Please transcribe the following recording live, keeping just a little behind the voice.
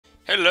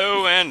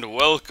Hello and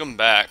welcome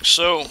back.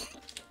 So,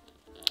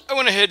 I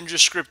went ahead and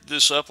just scripted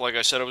this up like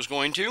I said I was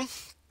going to,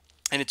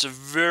 and it's a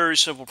very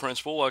simple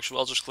principle. Actually,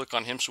 I'll just click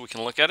on him so we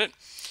can look at it.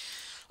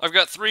 I've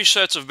got three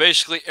sets of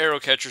basically arrow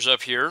catchers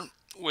up here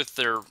with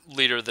their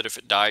leader that if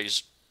it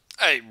dies,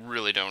 I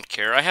really don't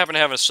care. I happen to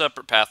have a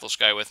separate Pathless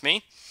guy with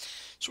me.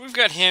 So we've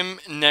got him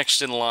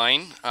next in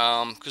line,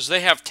 because they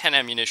have 10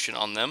 ammunition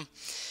on them.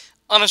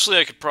 Honestly,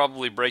 I could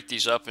probably break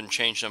these up and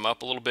change them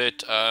up a little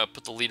bit,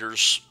 put the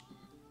leaders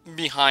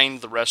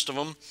behind the rest of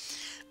them.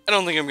 I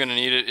don't think I'm going to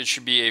need it. It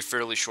should be a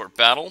fairly short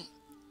battle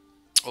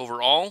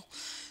overall.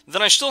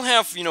 Then I still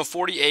have,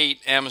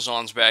 48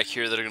 Amazons back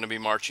here that are going to be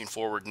marching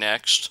forward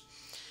next.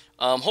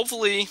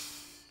 Hopefully,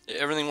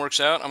 everything works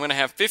out. I'm going to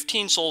have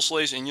 15 Soul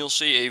Slays, and you'll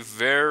see a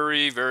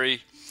very,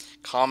 very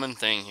common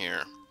thing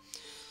here.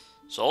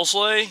 Soul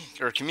Slay,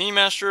 or Communion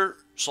Master,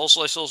 Soul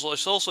Slay, Soul Slay,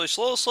 Soul Slay,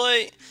 Soul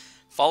Slay,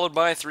 followed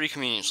by 3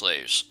 Communion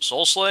Slaves.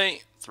 Soul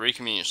Slay, 3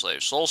 Communion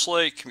Slaves. Soul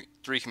Slay,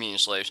 3 Communion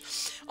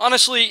Slaves.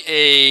 Honestly,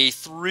 a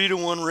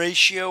 3-to-1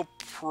 ratio,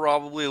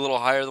 probably a little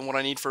higher than what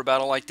I need for a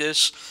battle like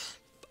this.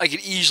 I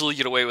could easily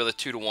get away with a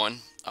 2-to-1.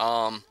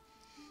 I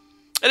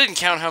didn't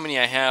count how many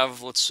I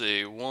have. Let's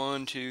see.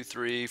 1, 2,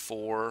 3,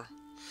 4,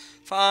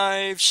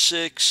 5,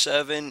 6,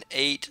 7,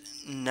 8,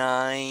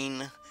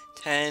 9,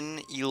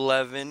 10,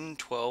 11,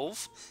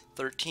 12,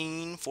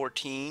 13,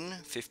 14,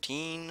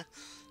 15,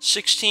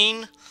 16.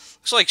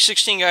 Looks like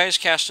 16 guys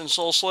casting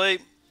Soul Slay.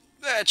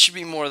 That should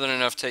be more than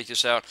enough to take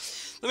this out.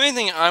 The main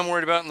thing I'm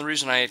worried about, and the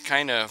reason I had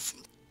kind of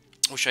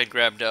wish I'd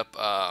grabbed up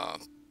a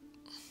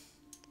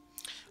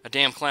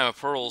damn Clam of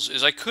Pearls,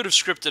 is I could have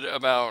scripted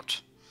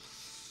about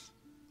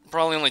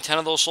probably only 10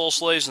 of those Soul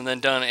Slays and then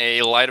done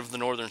a Light of the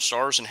Northern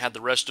Stars and had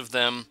the rest of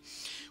them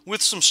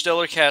with some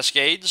Stellar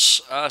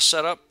Cascades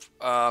set up,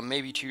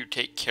 maybe to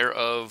take care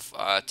of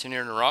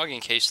Tanir Narog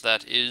in case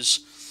that is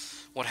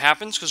what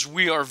happens, because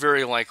we are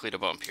very likely to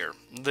bump here.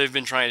 They've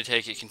been trying to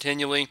take it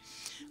continually.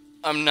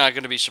 I'm not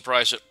going to be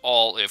surprised at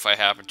all if I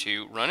happen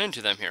to run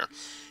into them here.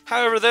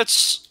 However,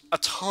 that's a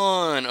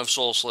ton of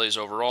Soul Slays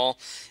overall.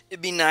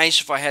 It'd be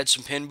nice if I had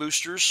some pin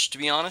boosters, to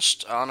be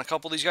honest, on a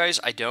couple of these guys.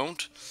 I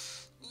don't.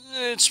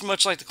 It's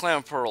much like the Clam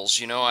of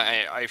Pearls,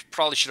 I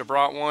probably should have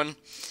brought one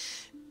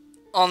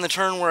on the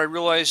turn where I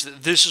realized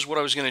that this is what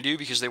I was going to do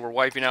because they were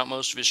wiping out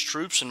most of his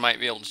troops and might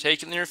be able to take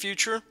it in the near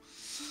future.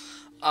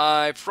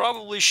 I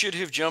probably should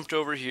have jumped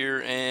over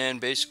here and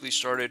basically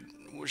started.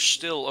 We're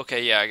still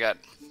okay. Yeah, I got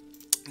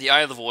the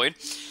Eye of the Void.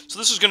 So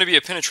this is going to be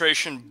a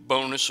penetration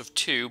bonus of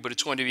 2, but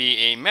it's going to be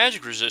a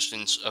magic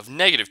resistance of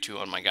 -2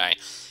 on my guy.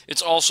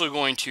 It's also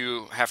going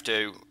to have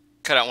to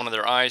cut out one of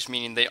their eyes,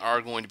 meaning they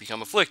are going to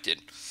become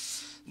afflicted.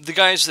 The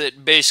guys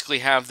that basically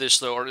have this,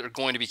 though, are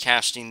going to be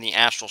casting the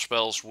astral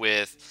spells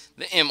with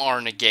the MR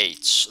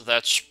negates.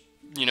 That's,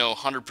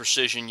 100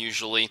 precision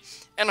usually,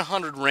 and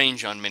 100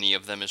 range on many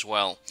of them as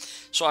well.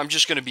 So I'm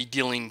just going to be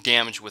dealing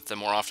damage with them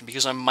more often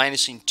because I'm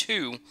minusing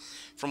 2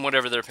 from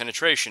whatever their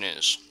penetration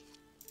is.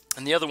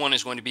 And the other one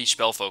is going to be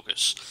Spell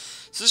Focus.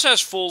 So this has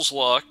Fool's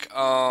Luck.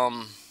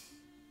 I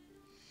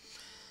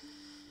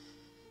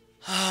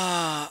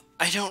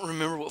don't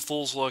remember what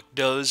Fool's Luck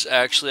does,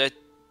 actually.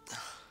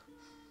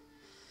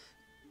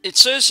 It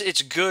says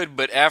it's good,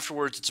 but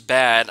afterwards it's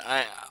bad.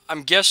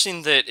 I'm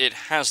guessing that it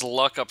has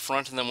luck up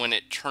front, and then when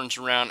it turns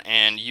around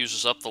and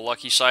uses up the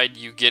lucky side,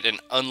 you get an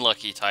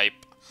unlucky type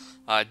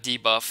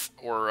debuff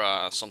or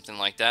something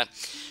like that.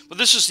 But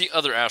this is the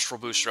other astral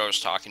booster I was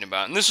talking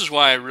about, and this is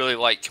why I really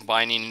like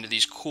combining into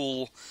these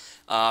cool,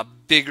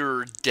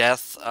 bigger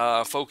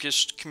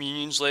death-focused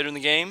communions later in the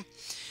game.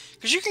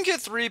 Because you can get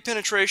 3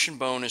 penetration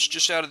bonus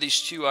just out of these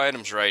 2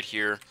 items right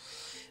here.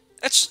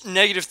 That's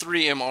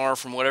 -3 MR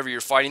from whatever you're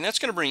fighting. That's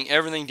going to bring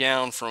everything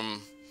down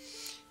from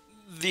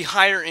the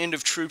higher end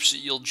of troops that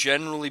you'll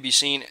generally be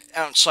seeing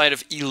outside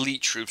of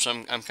elite troops.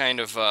 I'm kind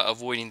of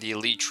avoiding the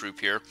elite troop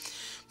here.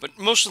 But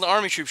most of the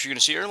army troops you're going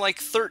to see are like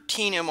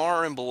 13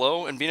 MR and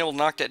below, and being able to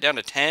knock that down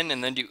to 10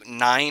 and then do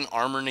 9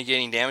 armor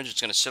negating damage,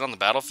 it's going to sit on the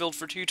battlefield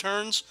for 2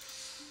 turns.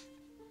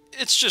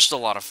 It's just a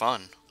lot of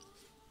fun.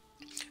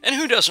 And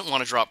who doesn't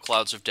want to drop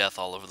clouds of death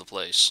all over the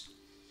place?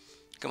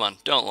 Come on,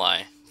 don't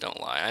lie.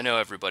 Don't lie. I know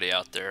everybody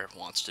out there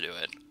wants to do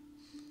it.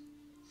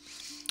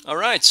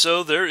 Alright,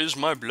 so there is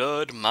my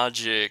blood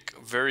magic.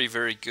 Very,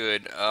 very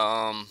good.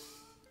 Wow,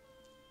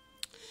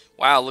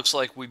 looks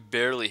like we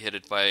barely hit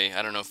it by,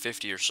 I don't know,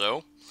 50 or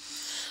so.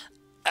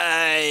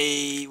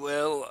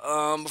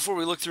 Before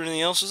we look through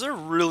anything else, is there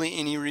really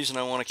any reason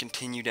I want to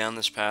continue down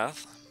this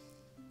path?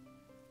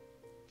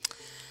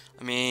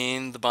 I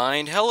mean, the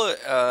bind,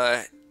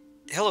 Heliphagus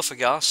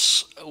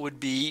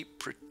would be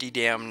pretty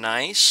damn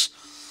nice.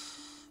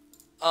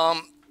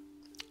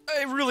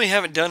 I really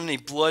haven't done any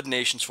Blood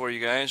Nations for you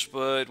guys,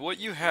 but what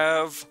you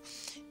have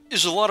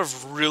is a lot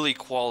of really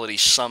quality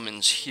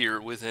summons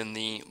here within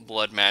the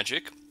Blood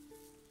Magic.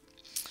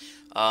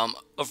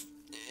 Of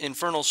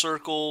Infernal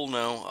Circle,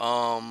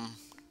 no.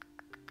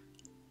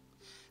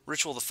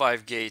 Ritual of the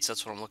Five Gates,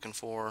 that's what I'm looking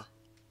for.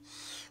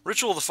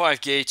 Ritual of the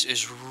Five Gates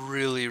is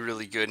really,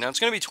 really good. Now, it's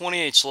going to be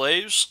 28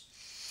 slaves,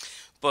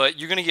 But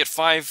you're going to get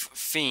 5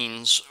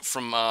 fiends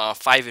from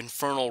 5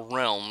 infernal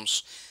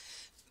realms.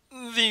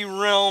 The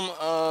realm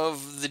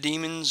of the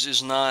demons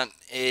is not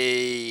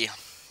a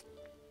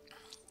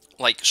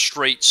like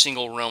straight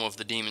single realm of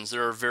the demons.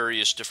 There are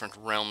various different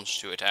realms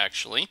to it,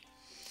 actually.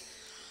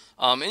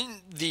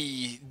 And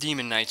the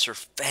demon knights are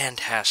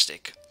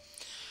fantastic.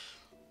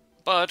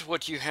 But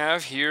what you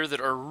have here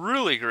that are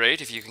really great,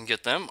 if you can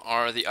get them,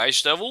 are the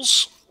ice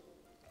devils.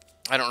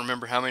 I don't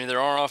remember how many there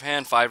are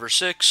offhand, 5 or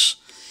 6.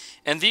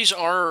 And these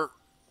are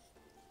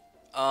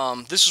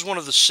this is one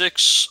of the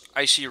 6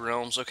 icy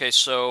realms. Okay,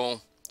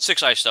 so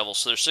 6 ice devils,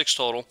 so there's 6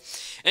 total.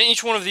 And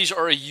each one of these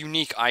are a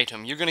unique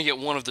item. You're going to get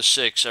one of the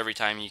 6 every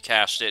time you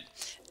cast it,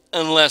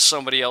 unless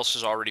somebody else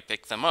has already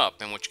picked them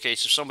up. In which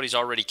case, if somebody's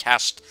already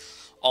cast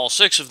all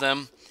 6 of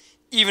them,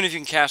 even if you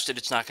can cast it,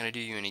 it's not going to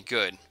do you any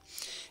good.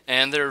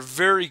 And they're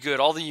very good.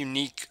 All the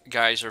unique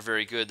guys are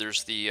very good.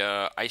 There's the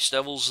ice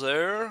devils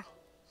there.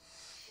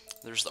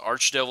 There's the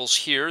archdevils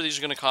here. These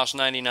are going to cost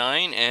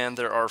 99, and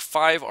there are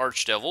 5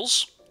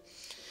 archdevils.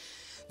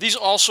 These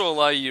also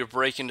allow you to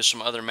break into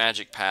some other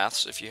magic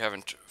paths, if you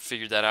haven't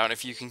figured that out,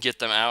 if you can get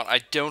them out.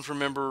 I don't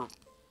remember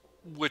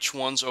which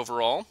ones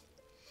overall.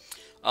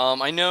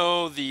 I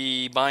know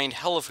the Bind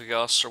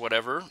Helophagus, or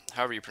whatever,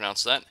 however you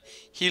pronounce that.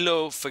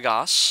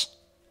 Helophagus.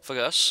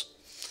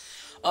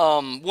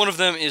 One of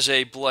them is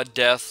a Blood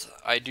Death.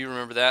 I do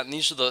remember that. And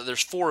these are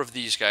there's 4 of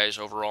these guys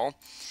overall.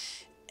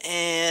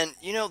 And,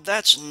 you know,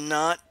 that's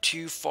not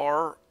too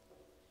far.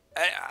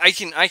 I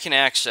can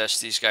access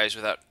these guys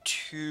without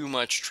too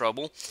much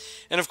trouble.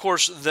 And of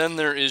course, then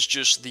there is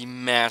just the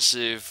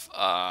massive,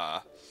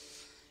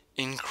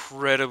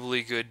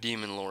 incredibly good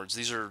demon lords.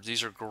 These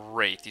are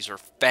great. These are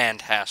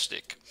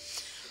fantastic.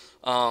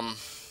 I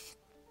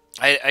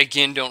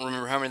again don't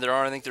remember how many there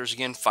are. I think there's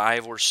again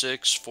 5 or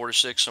 6, 4 to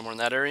 6, somewhere in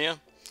that area.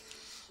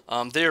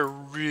 They're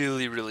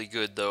really, really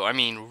good though. I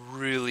mean,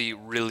 really,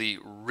 really,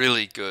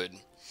 really good.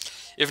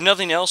 If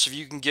nothing else, if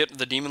you can get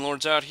the Demon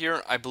Lords out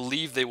here, I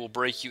believe they will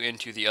break you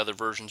into the other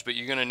versions. But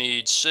you're going to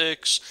need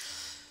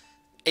 6,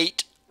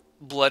 8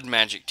 blood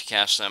magic to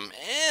cast them.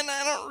 And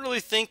I don't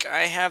really think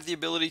I have the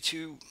ability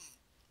to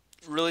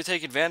really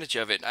take advantage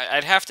of it.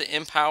 I'd have to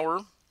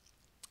empower.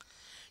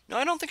 No,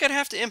 I don't think I'd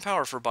have to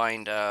empower for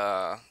bind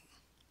for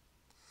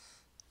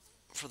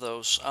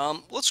those.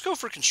 Let's go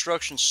for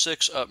Construction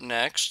 6 up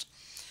next.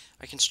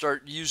 I can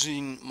start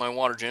using my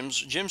water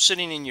gems. Gems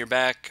sitting in your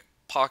back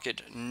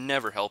pocket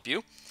never help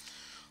you.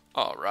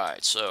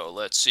 Alright, so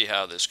let's see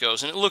how this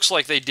goes. And it looks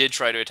like they did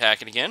try to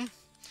attack it again.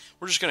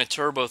 We're just going to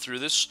turbo through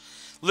this.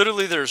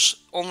 Literally,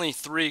 there's only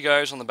 3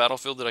 guys on the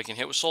battlefield that I can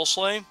hit with Soul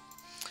Slay.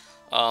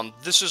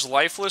 This is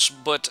lifeless,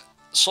 but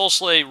Soul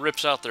Slay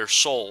rips out their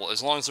soul.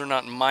 As long as they're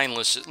not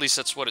mindless, at least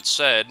that's what it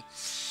said.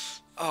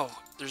 Oh,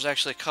 there's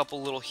actually a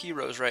couple little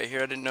heroes right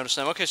here. I didn't notice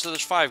them. Okay, so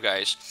there's 5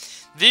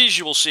 guys. These,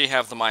 you will see,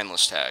 have the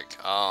mindless tag.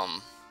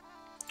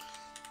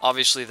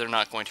 Obviously, they're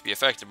not going to be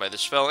affected by this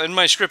spell. And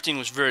my scripting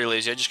was very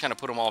lazy. I just kind of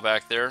put them all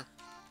back there.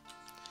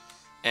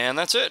 And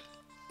that's it.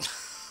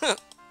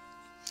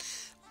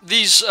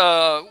 These,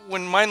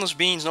 when mindless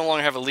beings no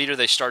longer have a leader,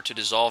 they start to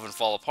dissolve and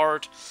fall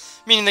apart.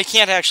 Meaning they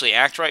can't actually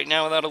act right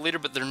now without a leader,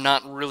 but they're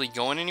not really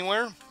going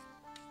anywhere.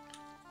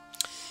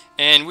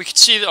 And we can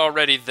see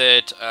already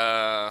that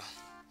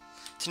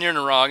Tanir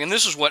Narog, and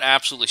this is what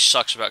absolutely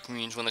sucks about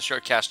communes when they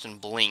start casting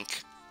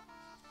Blink.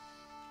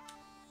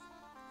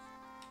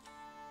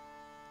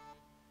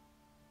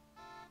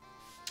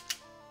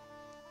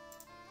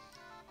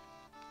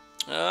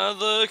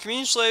 The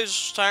commune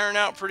slave's tiring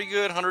out pretty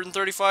good.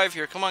 135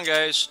 here. Come on,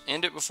 guys.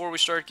 End it before we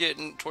start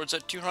getting towards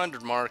that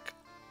 200 mark.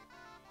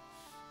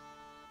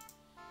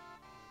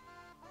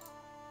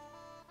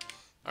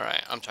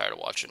 Alright, I'm tired of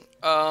watching.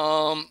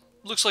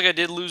 Looks like I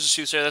did lose a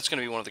soothsayer. That's going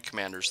to be one of the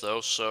commanders,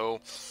 though. So,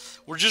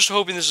 we're just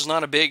hoping this is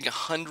not a big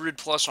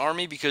 100-plus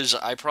army, because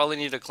I probably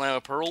need a clan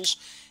of pearls,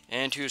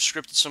 and to have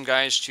scripted some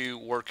guys to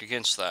work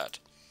against that.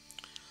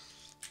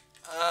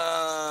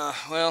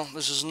 Well,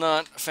 this is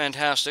not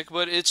fantastic,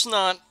 but it's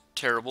not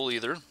terrible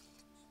either.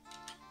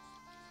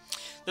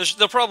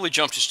 They'll probably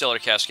jump to Stellar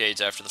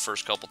Cascades after the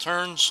first couple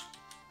turns.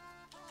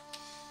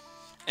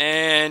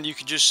 And you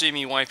can just see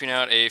me wiping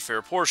out a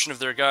fair portion of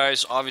their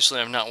guys. Obviously,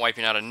 I'm not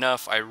wiping out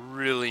enough. I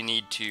really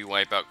need to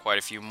wipe out quite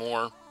a few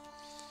more.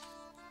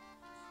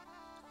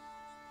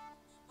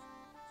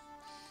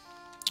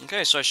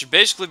 Okay, so I should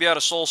basically be out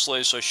of Soul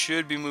Slay, so I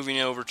should be moving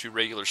over to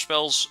regular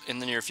spells in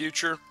the near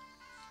future.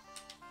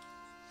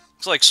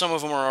 Looks like some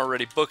of them are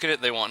already booking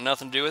it. They want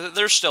nothing to do with it.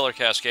 There's Stellar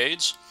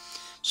Cascades.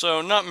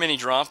 So, not many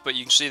drop, but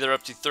you can see they're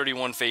up to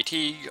 31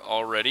 fatigue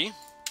already.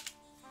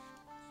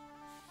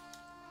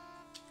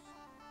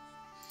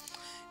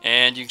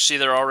 And you can see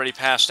they're already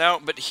passed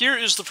out. But here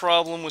is the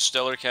problem with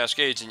Stellar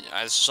Cascades. And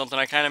this is something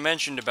I kind of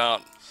mentioned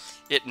about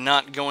it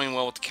not going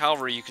well with the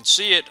cavalry. You can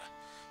see it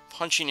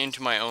punching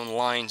into my own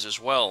lines as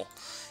well.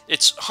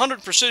 It's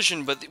 100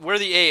 precision, but where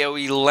the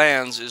AoE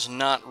lands is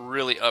not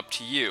really up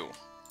to you.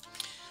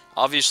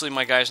 Obviously,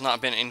 my guy's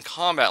not been in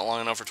combat long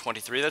enough for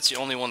 23. That's the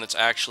only one that's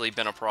actually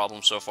been a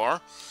problem so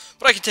far.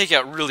 But I can take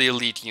out really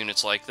elite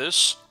units like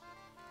this.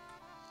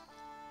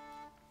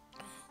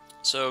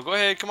 So go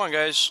ahead, come on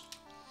guys.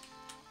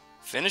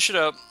 Finish it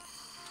up.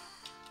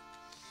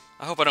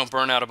 I hope I don't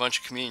burn out a bunch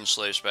of communion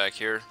slaves back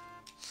here.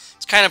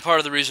 It's kind of part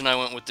of the reason I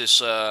went with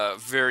this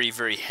very,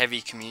 very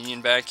heavy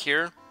communion back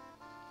here.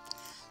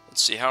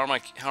 Let's see, how are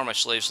my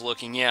slaves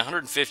looking? Yeah,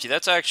 150.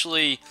 That's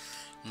actually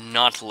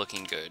not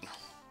looking good.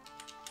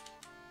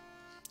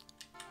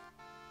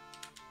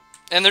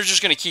 And they're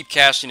just going to keep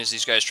casting as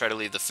these guys try to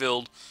leave the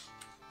field.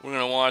 We're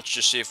going to watch,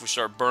 just see if we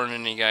start burning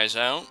any guys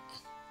out.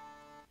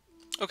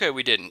 Okay,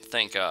 we didn't,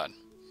 thank God.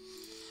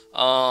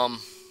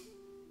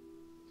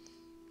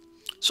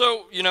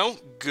 So, you know,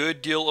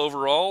 good deal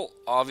overall.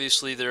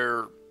 Obviously,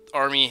 their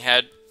army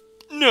had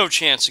no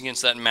chance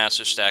against that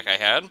massive stack I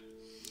had.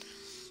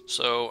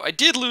 So, I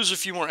did lose a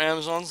few more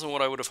Amazons than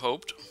what I would have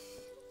hoped.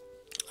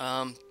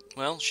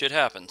 Well, shit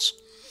happens.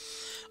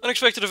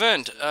 Unexpected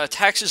event.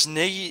 Taxes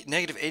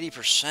negative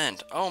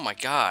 80%. Oh my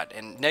god.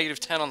 And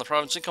negative 10 on the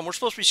province income. We're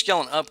supposed to be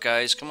scaling up,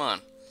 guys. Come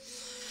on.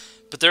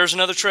 But there's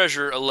another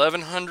treasure.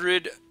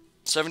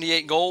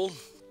 1,178 gold.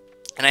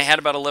 And I had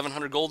about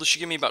 1,100 gold. This should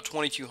give me about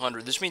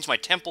 2,200. This means my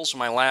temples and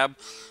my lab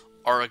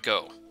are a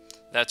go.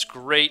 That's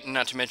great. And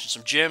not to mention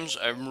some gems.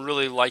 I'm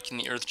really liking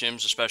the earth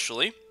gems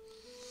especially.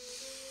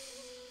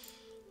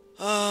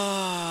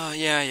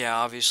 Yeah,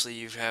 obviously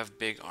you have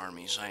big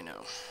armies, I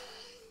know.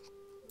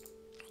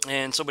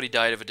 And somebody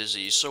died of a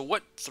disease. So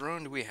what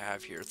throne do we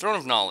have here? Throne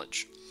of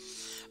Knowledge.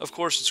 Of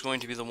course, it's going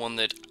to be the one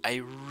that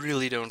I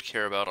really don't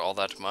care about all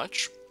that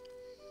much.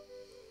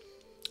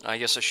 I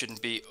guess I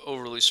shouldn't be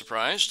overly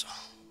surprised.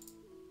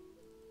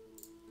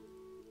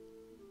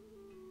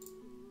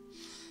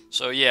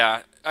 So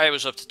yeah, I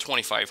was up to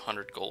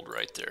 2,500 gold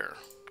right there.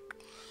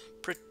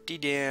 Pretty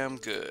damn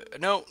good.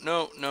 No.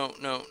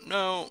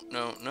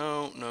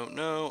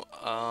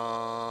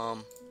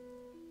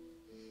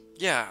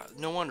 Yeah,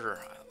 no wonder.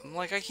 I'm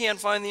like, I can't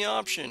find the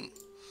option.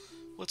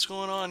 What's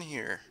going on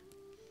here?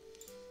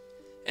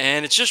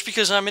 And it's just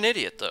because I'm an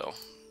idiot, though.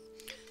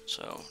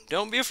 So,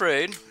 don't be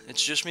afraid.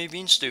 It's just me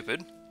being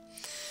stupid.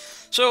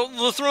 So,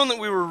 the throne that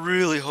we were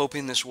really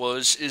hoping this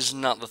was is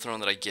not the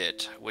throne that I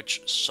get,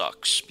 which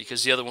sucks,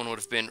 because the other one would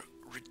have been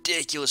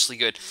ridiculously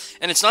good.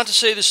 And it's not to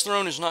say this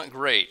throne is not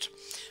great.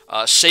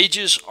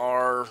 Sages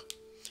are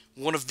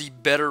one of the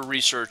better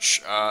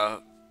research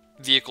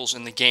vehicles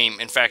in the game.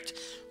 In fact,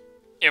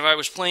 if I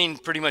was playing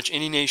pretty much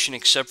any nation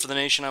except for the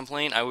nation I'm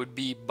playing, I would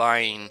be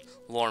buying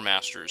Lore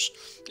Masters.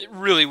 It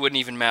really wouldn't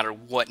even matter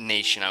what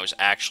nation I was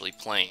actually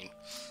playing.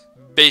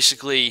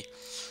 Basically,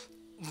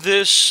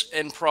 this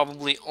and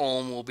probably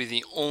Ulm will be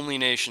the only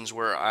nations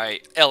where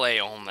LA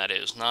Ulm, that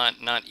is, not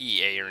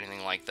EA or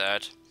anything like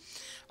that.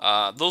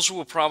 Those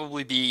will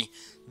probably be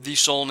the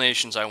sole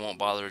nations I won't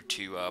bother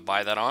to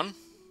buy that on.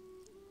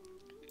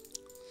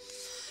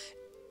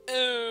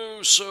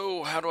 Oh,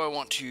 so how do I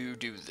want to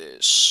do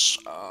this?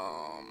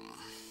 How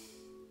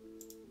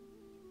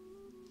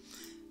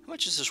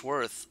much is this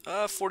worth?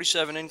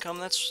 47 income,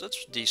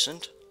 that's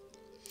decent.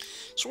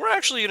 So we're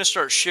actually going to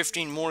start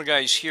shifting more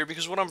guys here,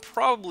 because what I'm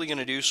probably going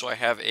to do, so I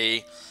have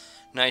a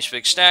nice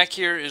big stack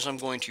here, is I'm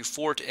going to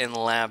fort and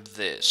lab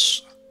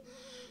this.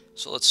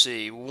 So let's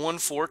see, 1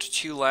 fort,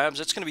 2 labs,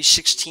 that's going to be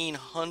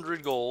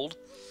 1,600 gold.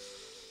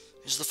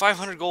 Is the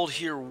 500 gold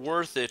here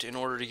worth it in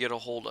order to get a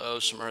hold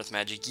of some earth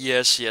magic?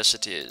 Yes,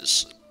 it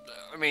is.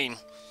 I mean,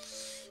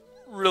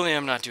 really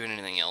I'm not doing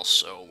anything else,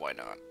 so why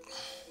not?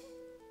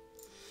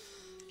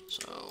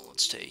 So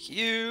let's take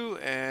you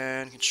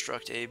and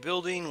construct a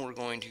building. We're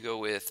going to go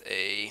with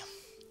a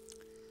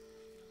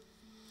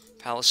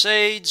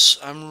palisades.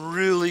 I'm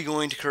really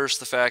going to curse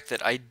the fact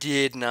that I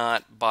did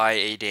not buy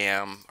a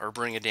dam or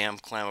bring a damn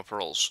clam of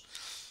pearls.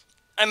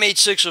 I made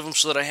 6 of them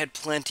so that I had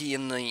plenty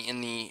in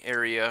the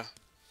area,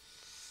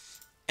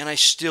 and I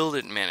still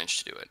didn't manage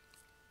to do it.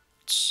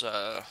 It's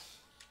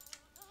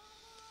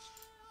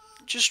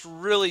just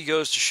really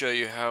goes to show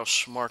you how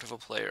smart of a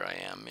player I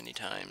am many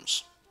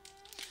times.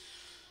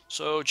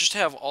 So just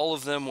have all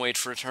of them wait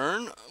for a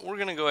turn. We're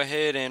going to go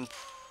ahead and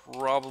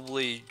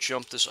probably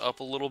jump this up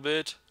a little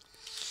bit.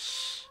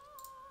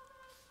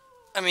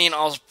 I mean,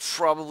 I'll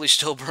probably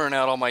still burn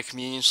out all my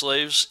communion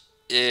slaves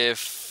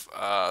if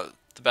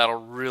the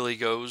battle really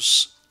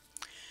goes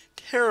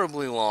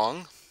terribly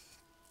long.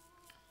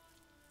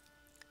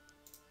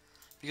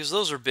 Because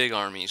those are big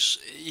armies.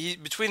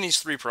 Between these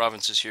 3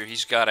 provinces here,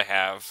 he's got to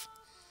have,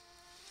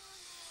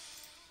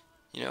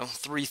 you know,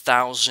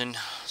 3,000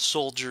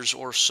 soldiers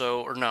or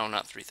so. Or no,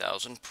 not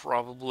 3,000.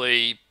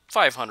 Probably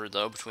 500,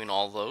 though, between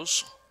all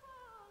those.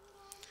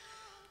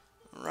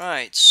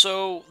 Right,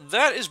 so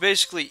that is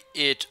basically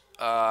it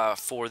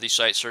for the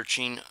site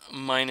searching,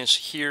 minus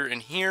here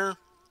and here.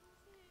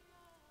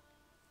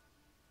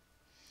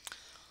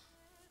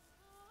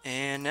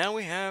 And now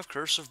we have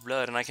Curse of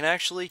Blood, and I can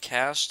actually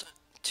cast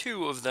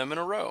 2 of them in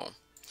a row.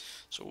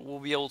 So we'll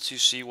be able to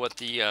see what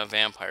the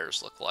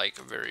vampires look like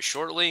very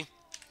shortly.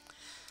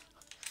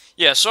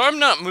 Yeah, so I'm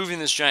not moving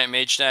this giant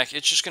mage stack.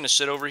 It's just going to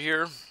sit over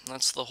here.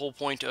 That's the whole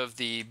point of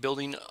the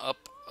building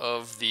up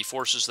of the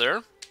forces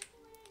there.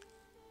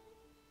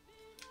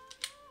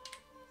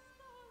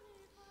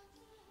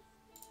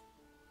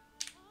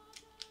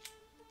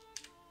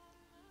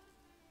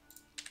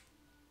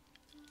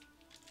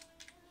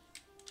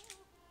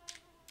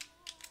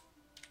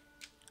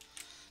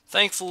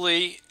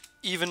 Thankfully,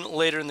 even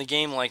later in the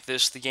game like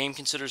this, the game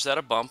considers that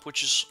a bump,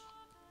 which is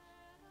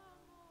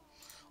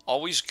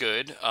always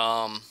good,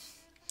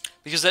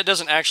 because that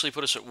doesn't actually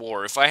put us at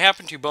war. If I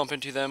happen to bump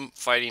into them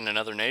fighting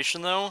another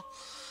nation, though,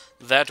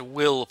 that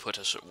will put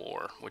us at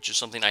war, which is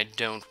something I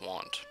don't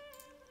want.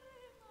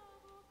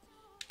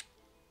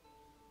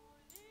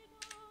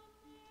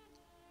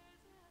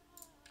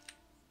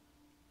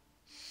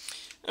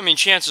 I mean,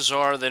 chances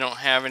are they don't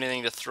have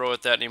anything to throw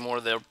at that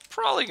anymore. They're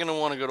probably going to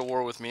want to go to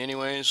war with me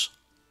anyways.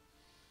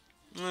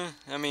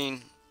 I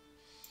mean,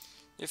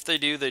 if they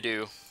do, they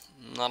do.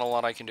 Not a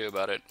lot I can do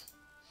about it.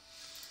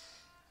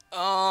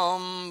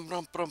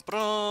 Brum, brum,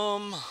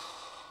 brum.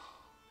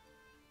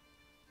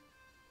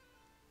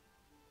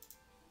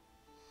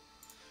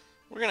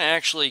 We're going to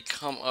actually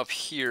come up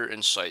here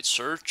in site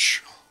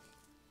search.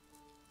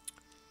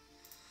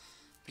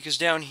 Because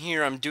down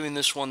here I'm doing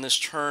this one this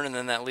turn, and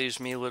then that leaves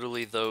me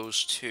literally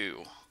those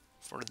two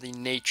for the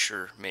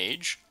nature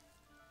mage.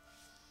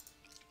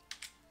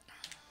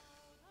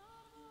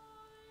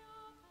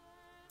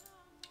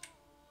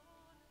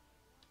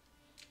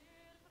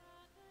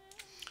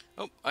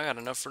 Oh, I got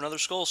enough for another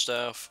skull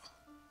staff.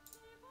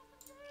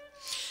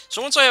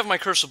 So once I have my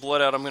Curse of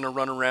Blood out, I'm going to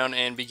run around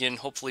and begin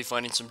hopefully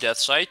finding some death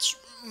sites.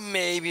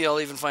 Maybe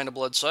I'll even find a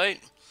blood site.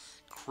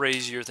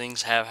 Crazier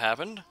things have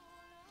happened.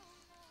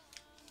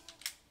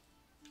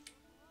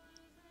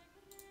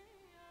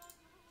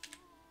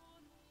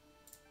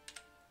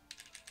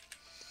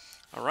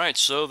 Alright,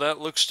 so that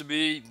looks to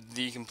be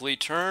the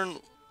complete turn.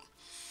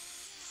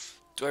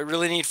 Do I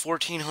really need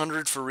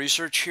 1,400 for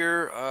research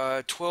here?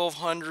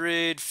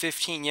 1,200,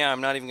 15, yeah,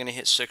 I'm not even going to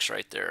hit 6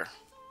 right there.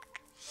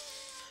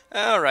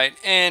 Alright,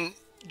 and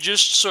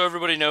just so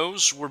everybody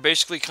knows, we're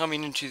basically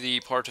coming into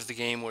the part of the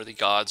game where the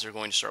gods are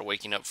going to start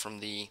waking up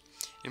from the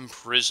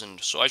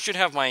imprisoned. So I should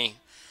have my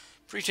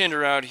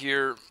pretender out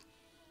here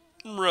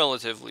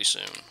relatively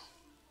soon.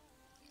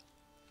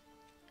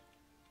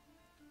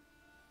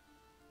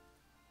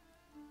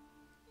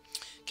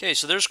 Okay,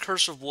 so there's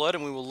Curse of Blood,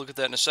 and we will look at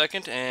that in a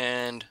second,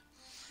 and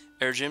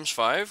Air Gems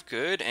 5,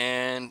 good,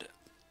 and,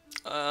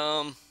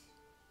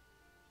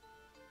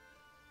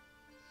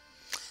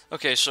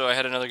 okay, so I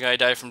had another guy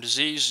die from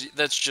disease.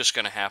 That's just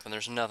going to happen.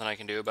 There's nothing I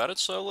can do about it,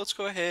 so let's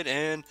go ahead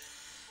and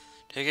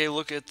take a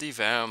look at the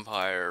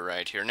vampire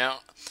right here.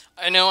 Now,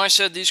 I know I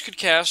said these could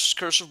cast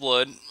Curse of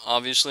Blood.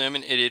 Obviously, I'm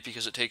an idiot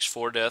because it takes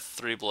 4 death,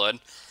 3 blood.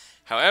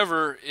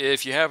 However,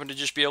 if you happen to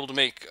just be able to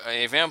make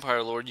a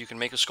Vampire Lord, you can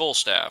make a Skull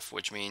Staff,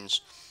 which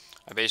means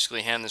I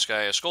basically hand this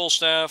guy a Skull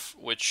Staff,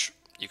 which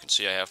you can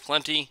see I have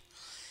plenty,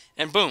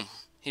 and boom,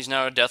 he's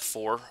now a Death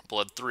 4,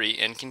 Blood 3,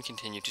 and can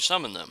continue to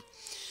summon them.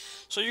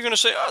 So you're going to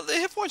say, oh, the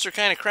hit points are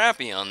kind of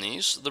crappy on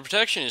these. The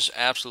protection is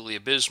absolutely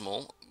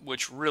abysmal,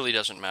 which really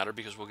doesn't matter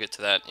because we'll get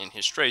to that in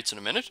his traits in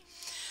a minute.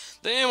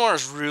 The AMR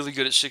is really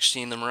good at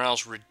 16, the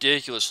morale's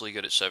ridiculously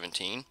good at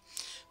 17.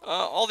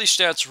 All these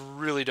stats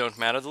really don't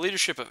matter. The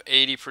leadership of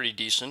 80, pretty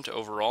decent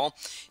overall.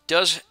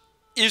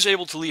 Is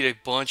able to lead a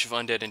bunch of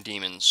undead and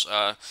demons.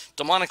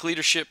 Demonic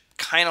leadership,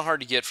 kind of hard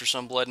to get for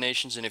some blood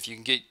nations, and if you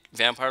can get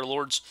vampire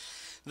lords,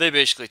 they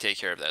basically take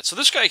care of that. So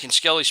this guy can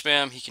skelly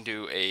spam. He can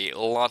do a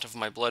lot of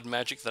my blood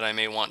magic that I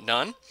may want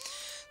done.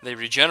 They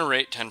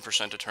regenerate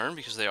 10% a turn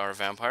because they are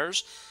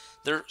vampires.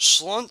 They're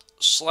slunt,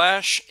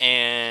 slash,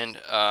 and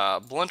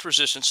blunt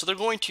resistance, so they're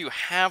going to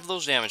have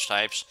those damage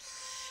types.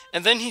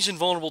 And then he's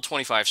invulnerable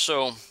 25.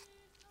 So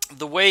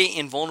the way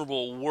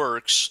invulnerable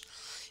works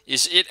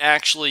is it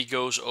actually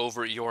goes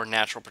over your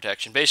natural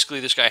protection. Basically,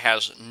 this guy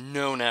has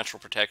no natural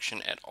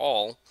protection at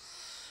all,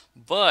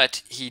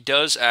 but he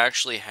does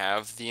actually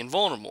have the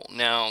invulnerable.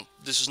 Now,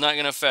 this is not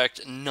going to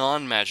affect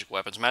non-magic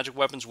weapons. Magic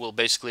weapons will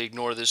basically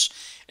ignore this,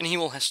 and he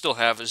will still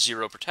have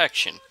 0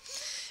 protection.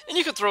 And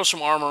you could throw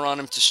some armor on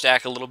him to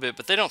stack a little bit,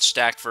 but they don't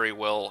stack very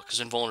well because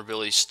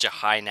invulnerability is such a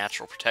high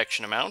natural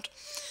protection amount.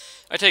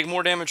 I take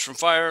more damage from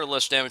fire,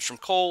 less damage from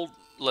cold,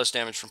 less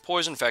damage from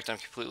poison. In fact, I'm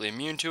completely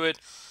immune to it.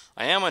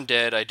 I am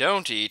undead. I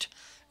don't eat.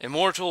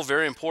 Immortal,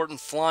 very important.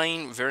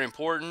 Flying, very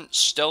important.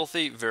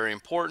 Stealthy, very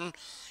important.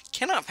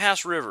 Cannot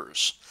pass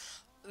rivers.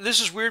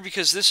 This is weird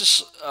because this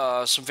is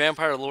some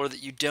vampire lore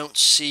that you don't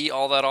see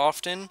all that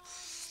often.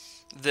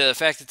 The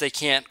fact that they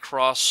can't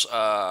cross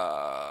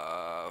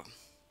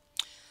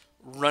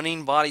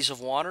running bodies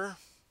of water.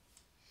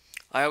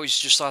 I always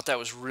just thought that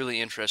was really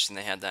interesting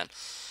they had that.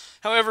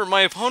 However,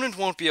 my opponent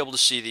won't be able to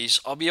see these.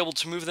 I'll be able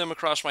to move them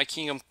across my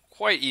kingdom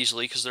quite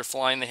easily because they're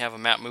flying. They have a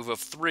map move of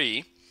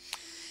 3.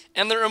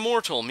 And they're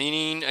immortal,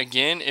 meaning,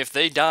 again, if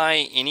they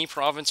die any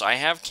province I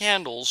have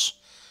candles,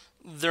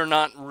 they're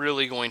not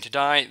really going to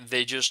die.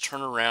 They just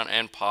turn around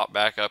and pop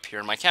back up here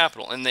in my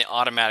capital, and they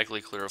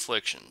automatically clear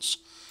afflictions.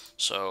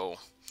 So,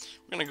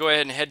 We're going to go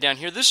ahead and head down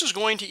here. This is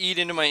going to eat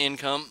into my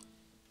income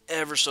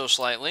ever so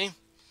slightly.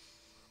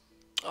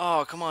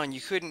 Oh, come on.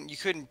 You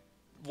couldn't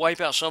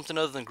wipe out something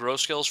other than grow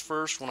scales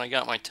first when I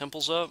got my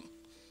temples up?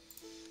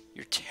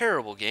 You're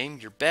terrible, game.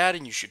 You're bad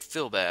and you should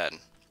feel bad.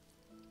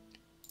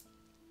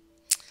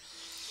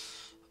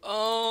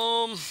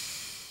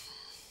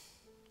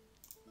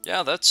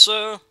 Yeah, that's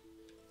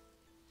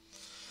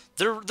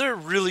they're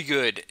really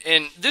good.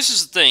 And this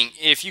is the thing,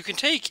 if you can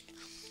take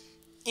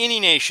any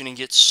nation and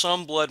get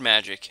some blood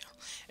magic,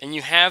 and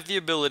you have the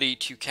ability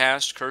to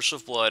cast Curse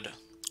of Blood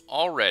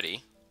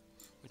already,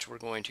 which we're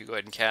going to go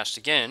ahead and cast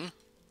again,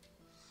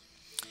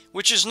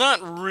 which is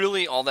not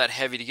really all that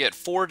heavy to get.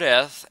 4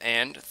 death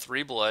and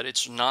 3 blood,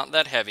 it's not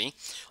that heavy.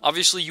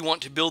 Obviously, you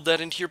want to build that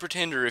into your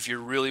Pretender if you're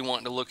really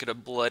wanting to look at a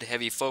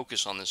blood-heavy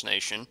focus on this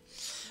nation.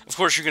 Of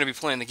course, you're going to be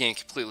playing the game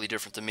completely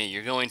different than me.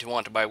 You're going to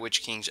want to buy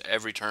Witch Kings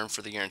every turn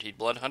for the Guaranteed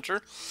Blood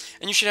Hunter,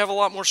 and you should have a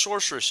lot more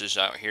Sorceresses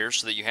out here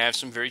so that you have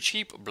some very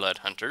cheap Blood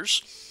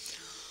Hunters.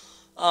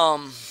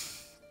 But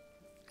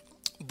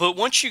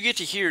once you get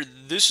to here,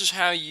 this is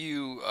how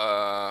you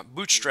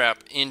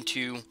bootstrap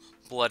into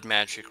blood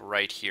magic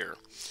right here.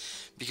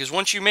 Because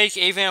once you make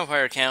a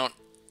vampire count,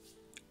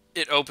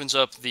 it opens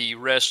up the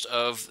rest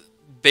of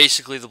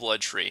basically the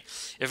blood tree.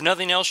 If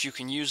nothing else, you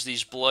can use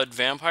these blood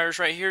vampires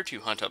right here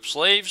to hunt up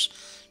slaves,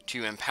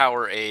 to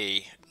empower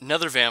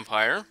another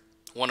vampire,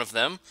 one of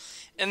them,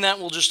 and that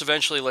will just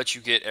eventually let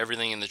you get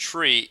everything in the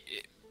tree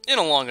in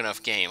a long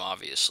enough game,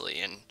 obviously,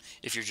 and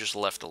if you're just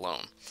left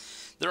alone.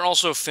 They're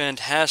also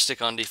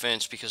fantastic on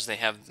defense because they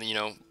have, you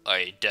know,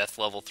 a death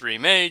level 3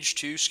 mage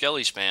to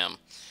skelly spam,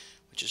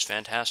 which is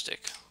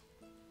fantastic.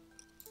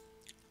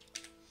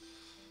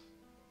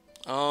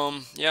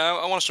 Yeah,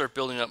 I want to start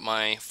building up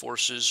my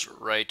forces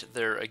right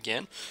there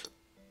again.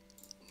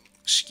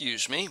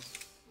 Excuse me.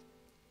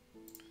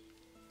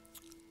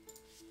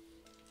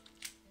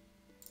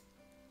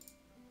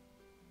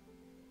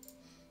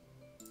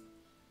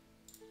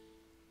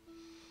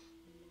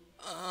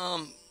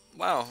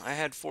 Wow, I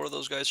had 4 of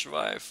those guys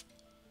survive.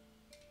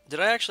 Did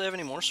I actually have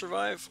any more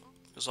survive?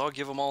 Because I'll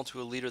give them all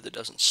to a leader that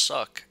doesn't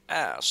suck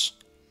ass.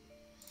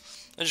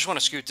 I just want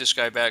to scoot this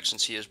guy back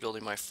since he is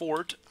building my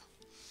fort.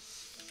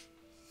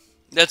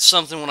 That's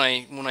something when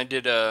I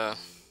did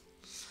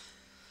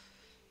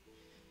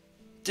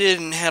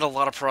and had a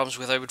lot of problems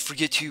with. I would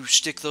forget to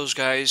stick those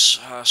guys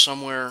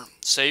somewhere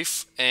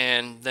safe,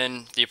 and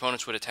then the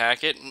opponents would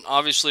attack it. And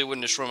obviously, it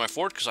wouldn't destroy my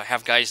fort because I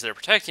have guys there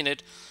protecting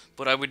it,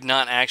 but I would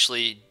not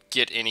actually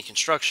get any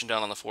construction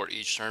done on the fort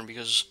each turn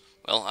because,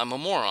 well, I'm a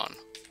moron.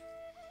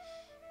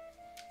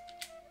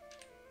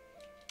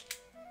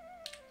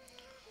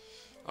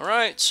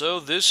 Alright, so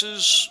this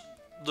is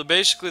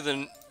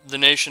basically the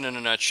nation in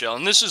a nutshell.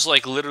 And this is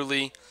like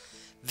literally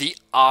the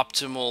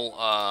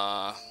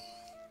optimal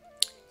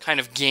kind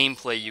of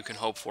gameplay you can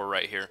hope for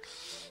right here.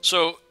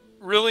 So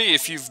really,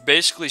 if you've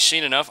basically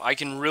seen enough, I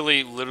can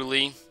really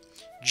literally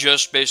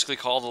just basically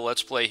call the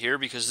Let's Play here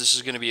because this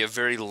is going to be a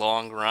very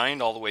long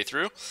grind all the way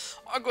through.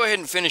 I'll go ahead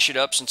and finish it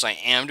up since I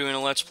am doing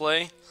a Let's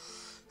Play.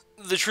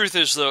 The truth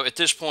is, though, at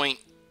this point,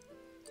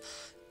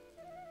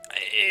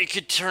 it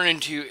could turn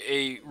into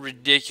a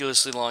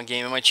ridiculously long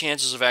game, and my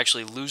chances of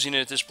actually losing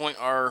it at this point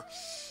are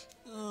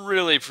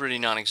really pretty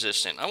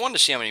non-existent. I wanted to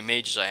see how many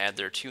mages I had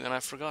there, too, and I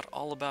forgot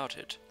all about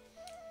it.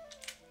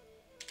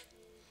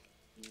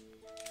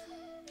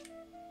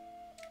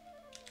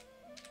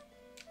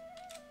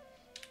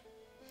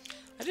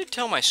 I did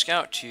tell my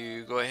scout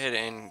to go ahead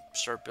and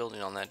start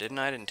building on that, didn't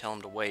I? I didn't tell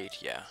him to wait,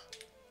 yeah.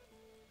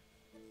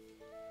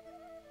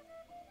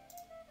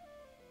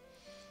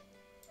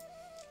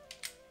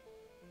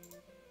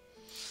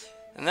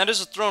 And that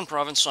is a throne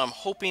province, so I'm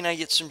hoping I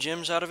get some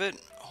gems out of it.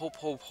 Hope,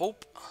 hope,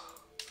 hope.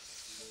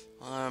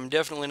 I'm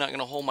definitely not going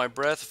to hold my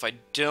breath. If I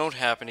don't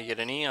happen to get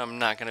any, I'm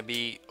not going to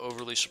be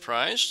overly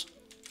surprised.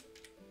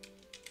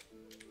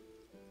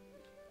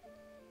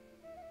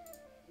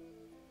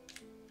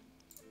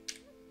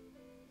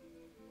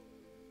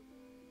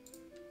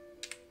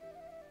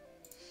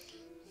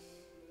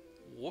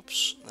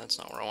 Whoops, that's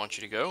not where I want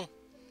you to go. I want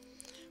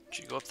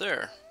you to go up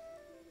there.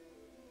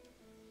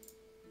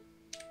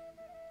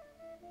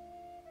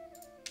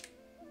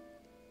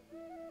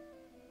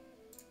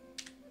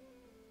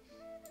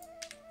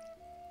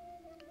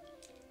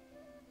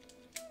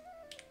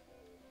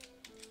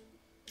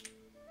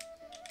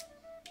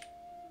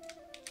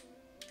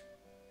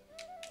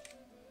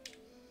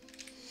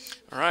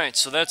 Alright,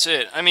 so that's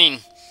it. I mean,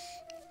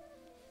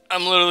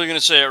 I'm literally going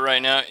to say it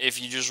right now.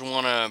 If you just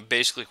want to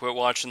basically quit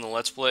watching the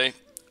Let's Play,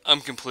 I'm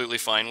completely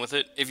fine with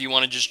it. If you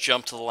want to just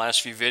jump to the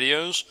last few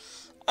videos,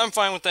 I'm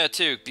fine with that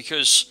too,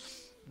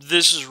 because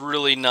this is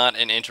really not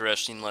an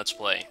interesting Let's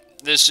Play.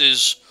 This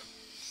is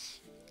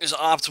as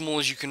optimal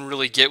as you can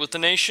really get with the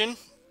nation,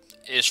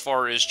 as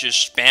far as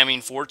just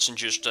spamming forts and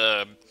just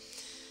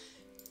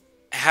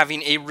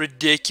having a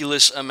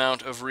ridiculous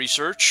amount of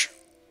research,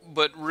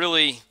 but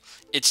really,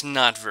 it's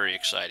not very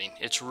exciting.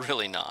 It's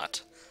really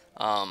not.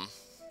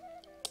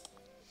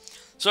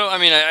 So, I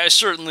mean, I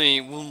certainly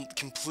will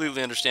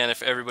completely understand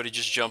if everybody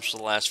just jumps to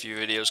the last few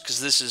videos,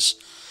 because this is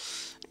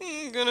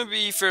gonna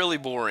be fairly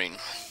boring.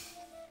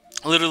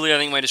 Literally, I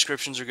think my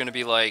descriptions are gonna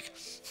be like,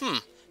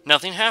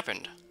 nothing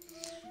happened.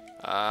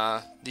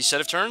 These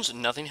set of turns,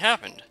 nothing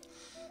happened.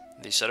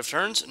 These set of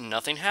turns,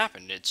 nothing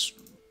happened. It's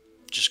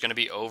just gonna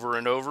be over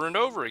and over and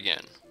over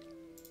again.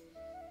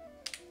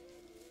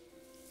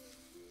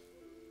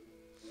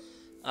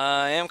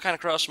 I am kind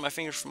of crossing my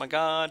fingers for my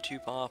god to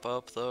pop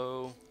up,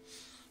 though.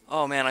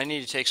 Oh man, I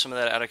need to take some of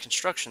that out of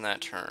construction that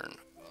turn.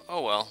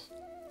 Oh well.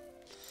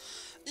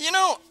 You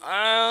know,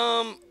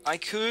 I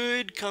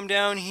could come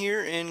down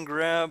here and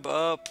grab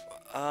up,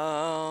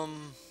 I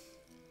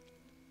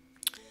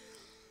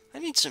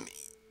need some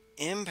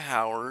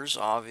impowers,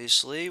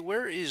 obviously.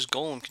 Where is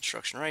golem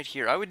construction? Right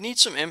here. I would need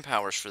some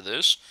impowers for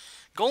this.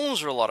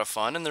 Golems are a lot of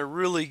fun, and they're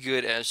really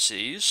good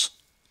SCs.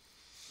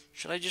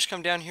 Should I just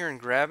come down here and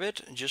grab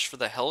it, just for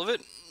the hell of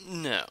it?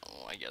 No,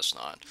 I guess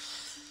not.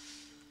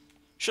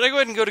 Should I go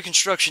ahead and go to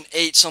Construction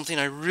 8, something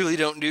I really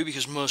don't do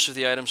because most of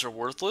the items are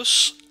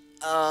worthless?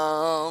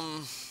 I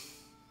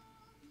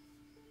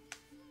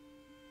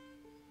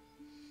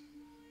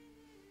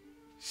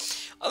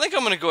think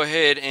I'm going to go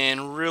ahead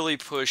and really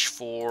push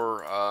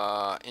for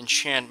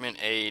Enchantment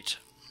 8.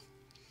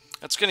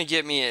 That's going to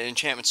get me an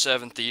Enchantment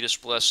 7, Thetis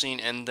Blessing,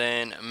 and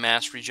then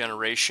Mass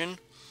Regeneration.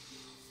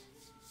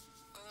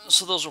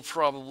 So those will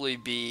probably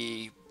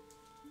be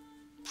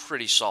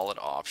pretty solid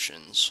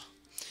options.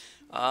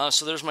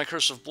 So there's my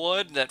Curse of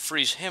Blood. That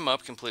frees him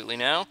up completely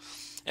now.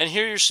 And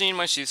here you're seeing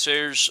my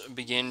Soothsayers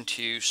begin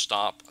to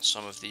stop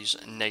some of these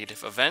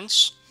negative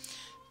events.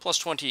 Plus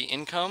 20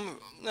 income.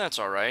 That's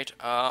alright.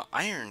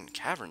 Iron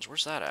Caverns.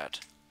 Where's that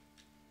at?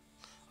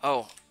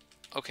 Oh.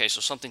 Okay,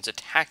 so something's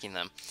attacking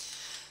them.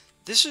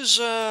 This is,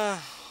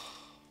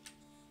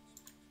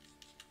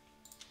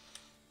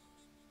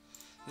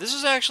 This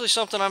is actually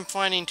something I'm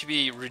finding to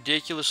be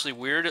ridiculously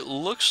weird. It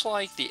looks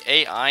like the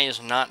AI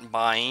is not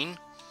buying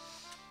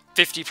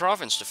 50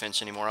 province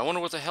defense anymore. I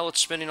wonder what the hell it's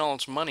spending all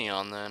its money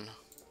on then.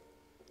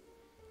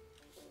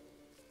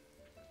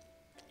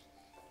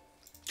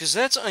 Because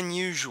that's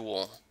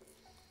unusual.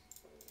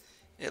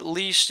 At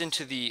least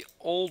into the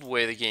old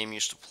way the game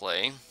used to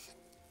play.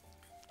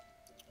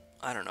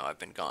 I don't know, I've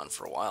been gone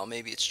for a while.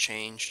 Maybe it's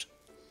changed.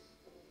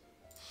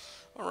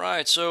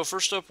 Alright, so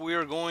first up we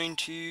are going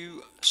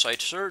to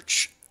site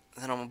search.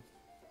 Then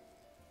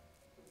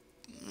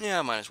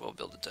I might as well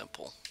build a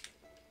temple.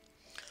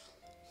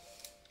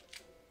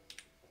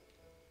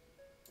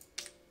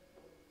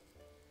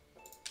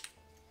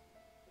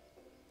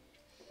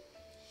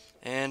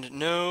 And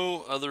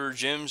no other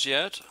gems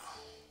yet.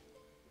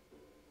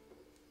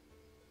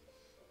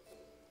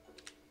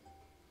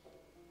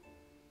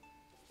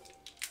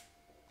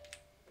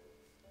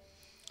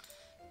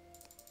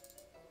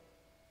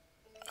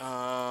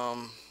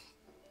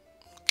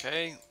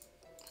 Okay.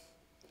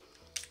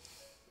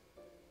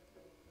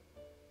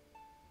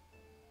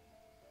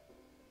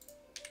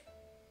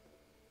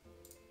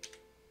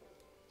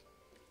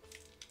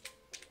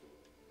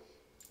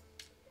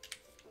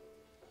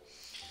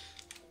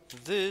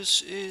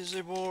 This is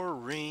a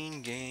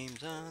boring game.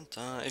 Dun,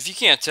 dun. If you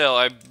can't tell,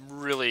 I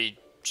really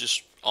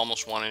just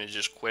almost wanted to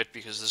just quit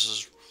because this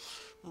is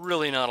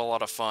really not a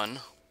lot of fun.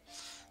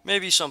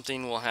 Maybe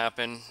something will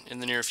happen in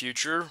the near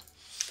future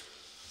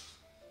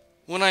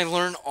when I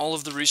learn all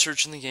of the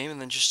research in the game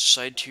and then just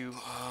decide to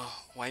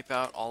wipe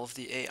out all of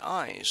the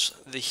AIs.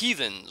 The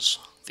heathens,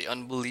 the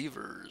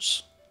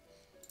unbelievers.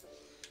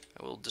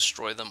 I will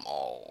destroy them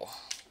all.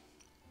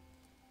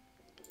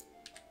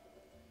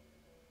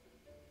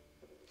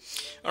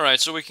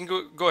 Alright, so we can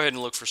go ahead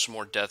and look for some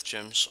more death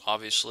gems,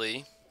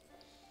 obviously.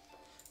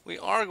 We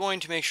are going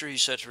to make sure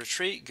he's set to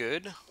retreat.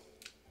 Good.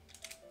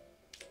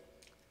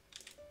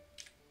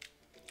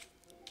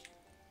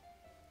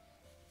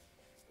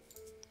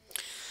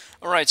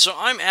 Alright, so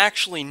I'm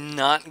actually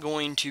not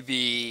going to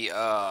be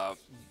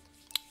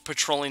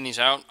patrolling these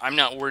out. I'm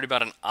not worried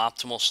about an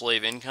optimal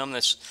slave income.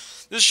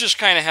 This just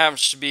kind of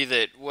happens to be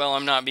that, well,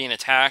 I'm not being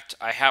attacked.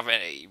 I have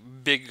a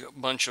big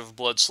bunch of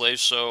blood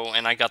slaves,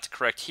 and I got the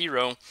correct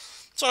hero.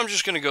 So I'm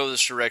just going to go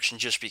this direction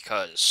just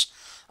because.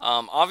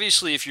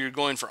 Obviously, if you're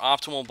going for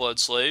optimal blood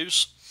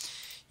slaves,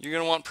 you're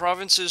going to want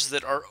provinces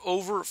that are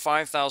over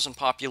 5,000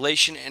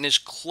 population and as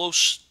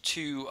close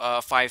to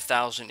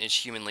 5,000 as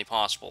humanly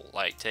possible.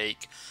 Like,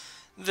 take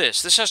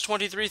this. This has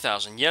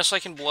 23,000. Yes, I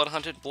can blood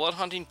hunt it. Blood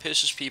hunting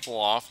pisses people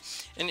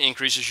off and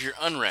increases your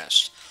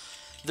unrest.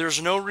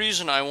 There's no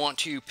reason I want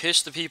to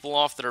piss the people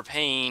off that are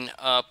paying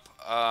up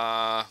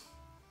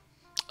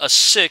a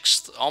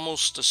sixth,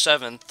 almost a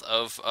seventh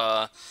of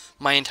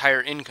my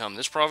entire income.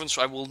 This province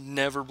I will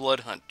never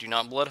blood hunt. Do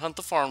not blood hunt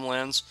the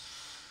farmlands.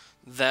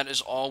 That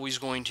is always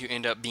going to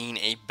end up being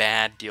a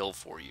bad deal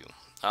for you.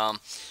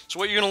 So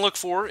what you're going to look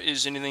for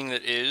is anything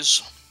that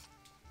is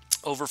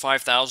over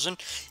 5,000.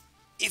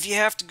 If you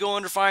have to go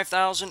under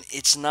 5,000,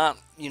 it's not,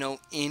 you know,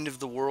 end of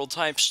the world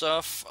type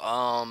stuff.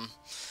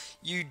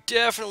 You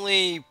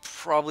definitely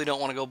probably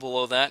don't want to go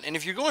below that. And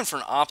if you're going for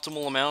an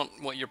optimal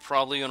amount, what you're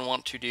probably going to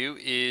want to do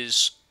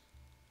is...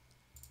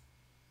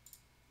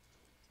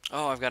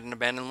 Oh, I've got an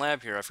abandoned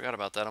lab here. I forgot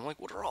about that. I'm like,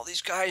 what are all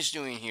these guys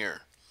doing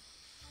here?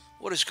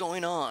 What is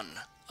going on?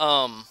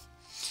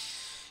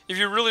 If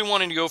you're really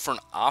wanting to go for an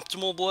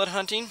optimal blood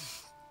hunting,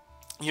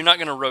 you're not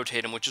going to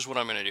rotate them, which is what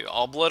I'm going to do.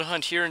 I'll blood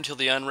hunt here until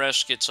the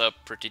unrest gets up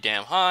pretty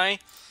damn high,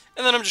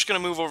 and then I'm just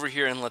going to move over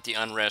here and let the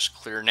unrest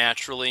clear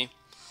naturally.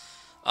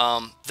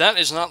 That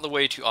is not the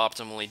way to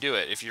optimally do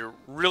it. If you're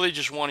really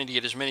just wanting to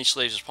get as many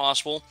slaves as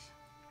possible,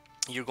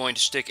 you're going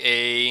to stick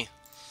a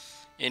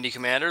indie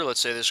commander, let's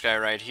say this guy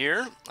right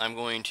here. I'm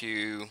going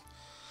to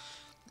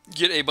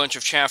get a bunch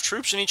of chaff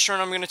troops, and each turn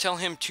I'm going to tell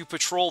him to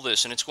patrol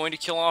this, and it's going to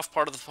kill off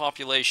part of the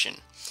population.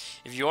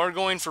 If you are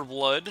going for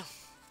blood,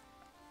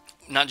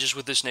 not just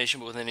with this nation,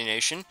 but with any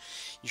nation,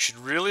 you should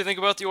really think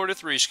about the Order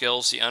 3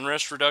 skills. The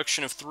unrest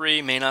reduction of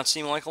 3 may not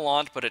seem like a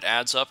lot, but it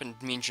adds up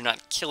and means you're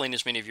not killing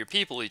as many of your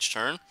people each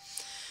turn.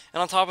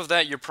 And on top of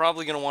that, you're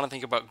probably going to want to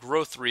think about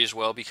growth 3 as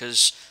well,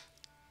 because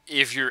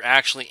if you're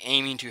actually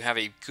aiming to have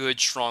a good,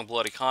 strong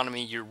blood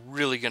economy, you're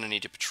really going to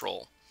need to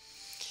patrol.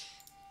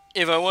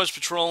 If I was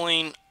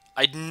patrolling,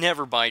 I'd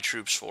never buy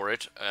troops for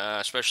it,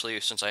 especially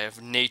since I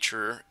have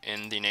nature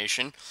in the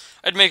nation.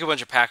 I'd make a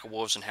bunch of pack of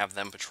wolves and have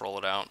them patrol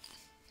it out.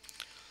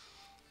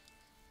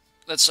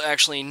 That's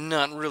actually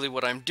not really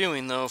what I'm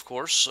doing, though, of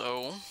course,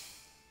 so...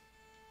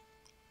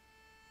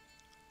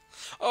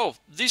 Oh,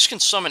 these can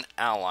summon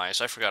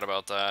allies. I forgot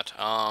about that.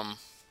 I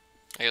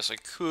guess I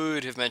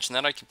could have mentioned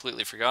that. I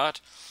completely forgot.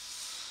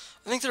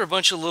 I think they're a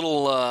bunch of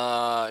little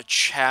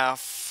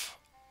chaff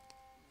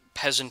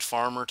peasant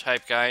farmer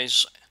type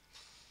guys.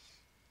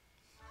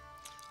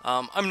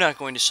 I'm not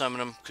going to summon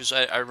them because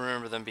I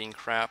remember them being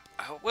crap.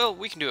 Well,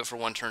 we can do it for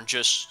one turn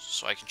just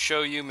so I can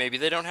show you. Maybe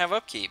they don't have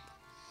upkeep.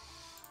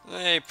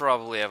 They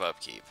probably have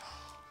upkeep.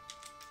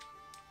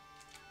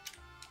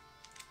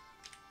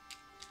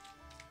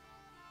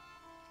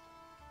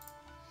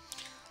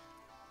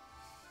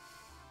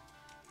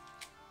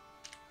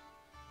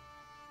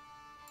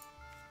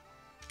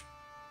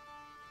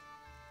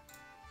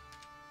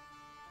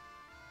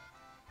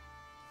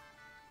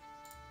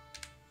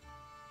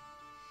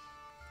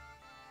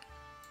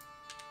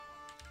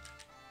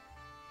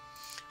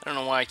 I don't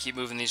know why I keep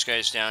moving these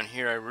guys down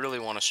here. I really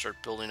want to start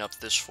building up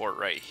this fort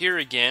right here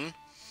again.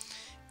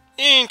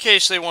 In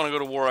case they want to go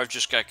to war, I've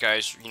just got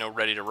guys, you know,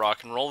 ready to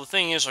rock and roll. The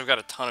thing is, I've got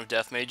a ton of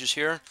death mages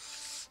here,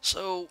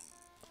 so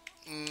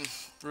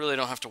really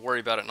don't have to worry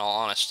about it in all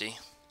honesty.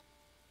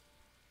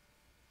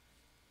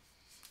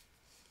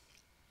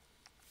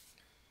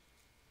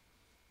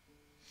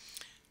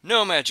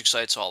 No magic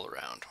sites all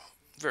around.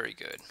 Very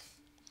good.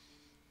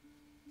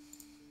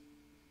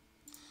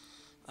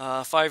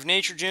 5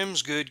 nature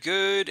gems, good,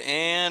 good,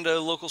 and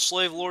a local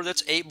slave lord.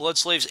 That's 8 blood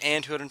slaves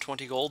and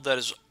 220 gold. That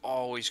is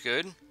always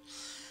good.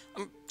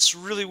 It's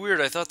really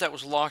weird. I thought that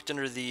was locked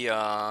under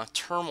the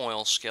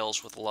turmoil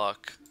scales with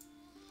luck.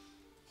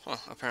 Huh,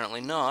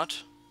 apparently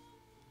not.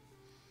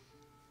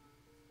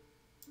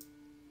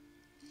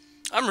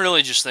 I'm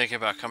really just thinking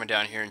about coming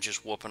down here and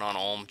just whooping on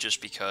Ulm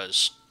just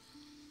because.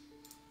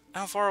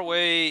 How far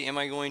away am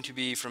I going to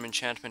be from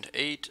Enchantment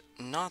 8?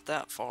 Not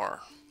that far.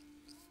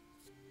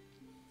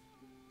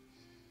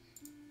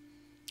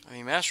 I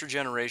mean, Master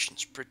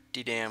Generation's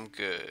pretty damn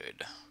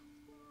good.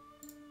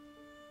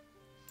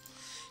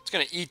 It's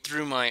going to eat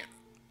through my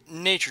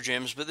nature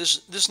gems, but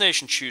this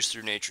nation chews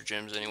through nature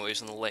gems anyways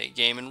in the late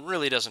game and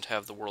really doesn't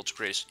have the world's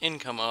greatest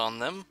income on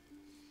them.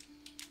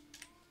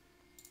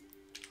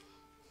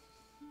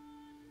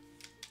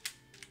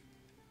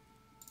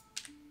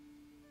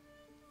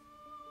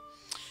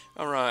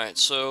 Alright,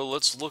 so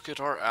let's look at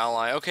our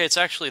ally. Okay, it's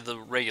actually the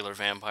regular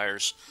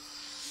vampires.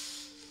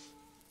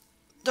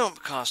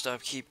 Don't cost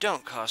upkeep,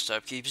 don't cost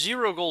upkeep.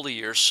 0 gold a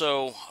year,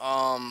 so,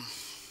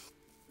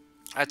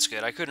 that's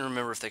good. I couldn't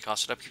remember if they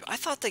costed upkeep. I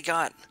thought they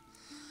got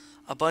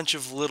a bunch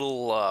of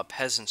little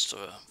peasants to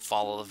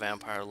follow the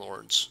vampire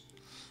lords.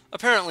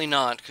 Apparently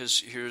not,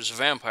 because here's a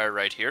vampire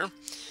right here.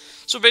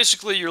 So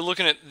basically, you're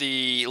looking at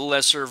the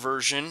lesser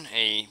version,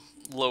 a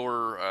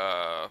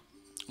lower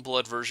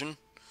blood version.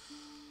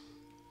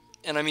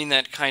 And I mean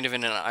that kind of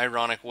in an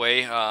ironic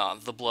way.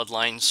 The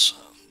bloodlines...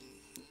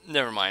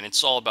 Never mind,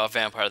 it's all about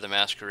Vampire the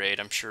Masquerade.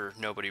 I'm sure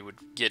nobody would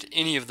get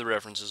any of the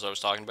references I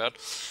was talking about.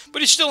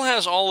 But he still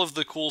has all of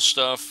the cool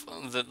stuff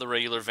that the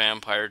regular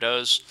vampire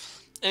does.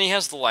 And he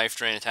has the life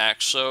drain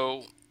attack,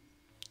 so...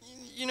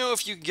 You know,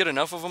 if you get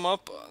enough of them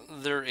up,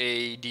 they're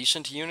a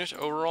decent unit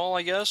overall,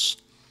 I guess.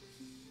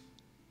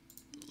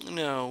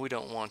 No, we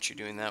don't want you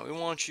doing that. We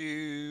want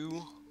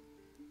you...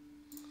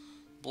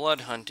 blood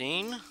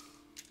hunting.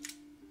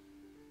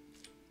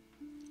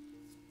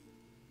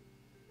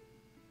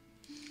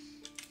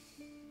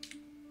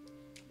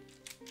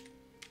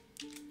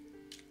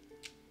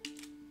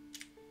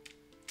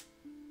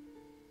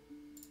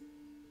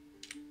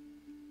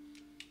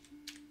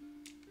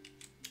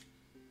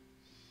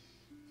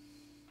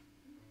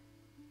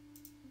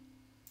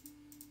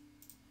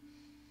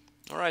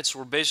 Alright, so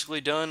we're basically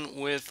done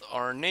with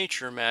our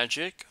nature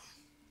magic.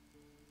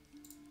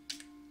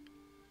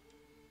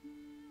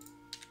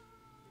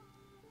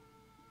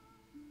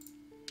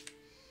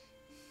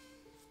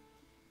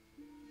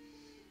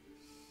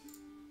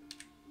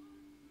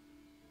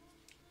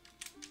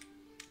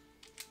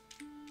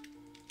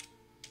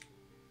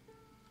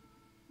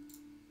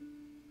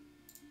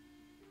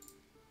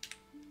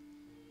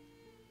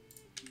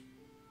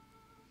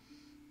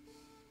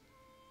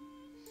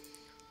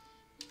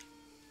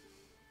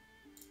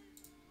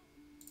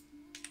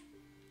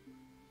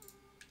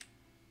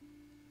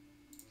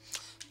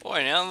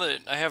 Boy, now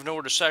that I have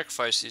nowhere to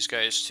sacrifice these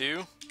guys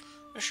to,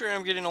 I sure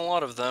am getting a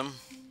lot of them.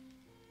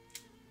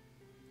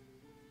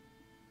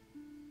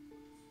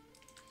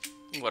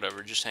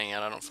 Whatever, just hang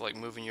out. I don't feel like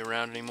moving you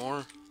around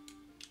anymore.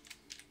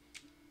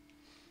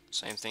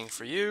 Same thing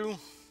for you.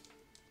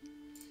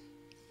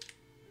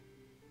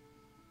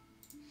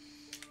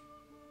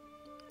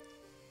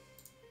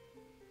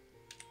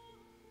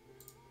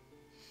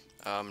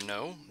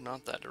 No,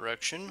 not that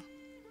direction.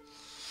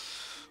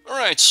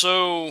 Alright,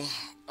 so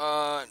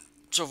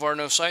far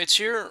no sights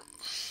here.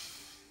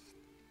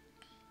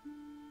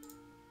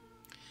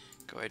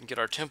 Go ahead and get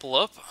our temple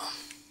up.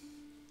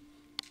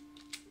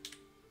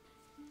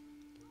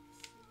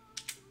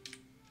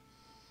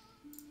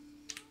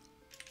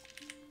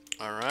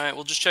 Alright,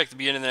 we'll just check the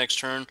beginning of the next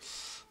turn.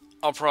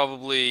 I'll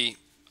probably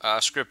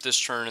script this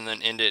turn and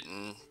then end it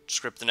and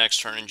script the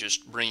next turn and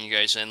just bring you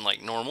guys in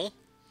like normal.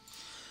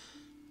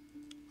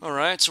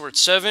 Alright, so we're at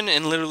 7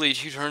 and literally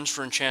 2 turns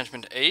for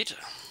enchantment 8.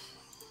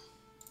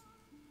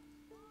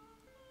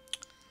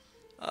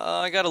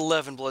 I got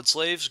 11 blood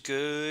slaves,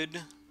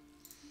 good.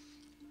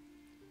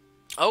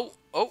 Oh,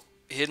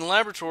 hidden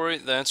laboratory,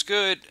 that's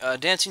good.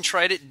 Dancing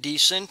trident,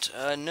 decent.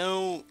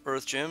 No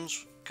earth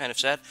gems, kind of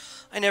sad.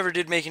 I never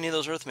did make any of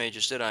those earth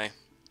mages, did I?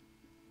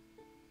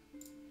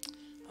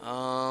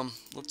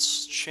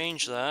 Let's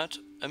change that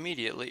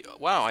immediately.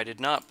 Wow, I did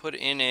not put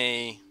in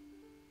a...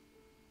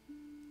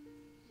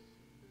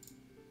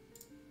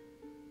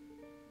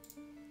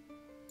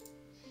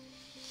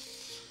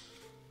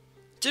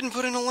 Didn't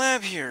put in a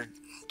lab here.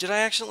 Did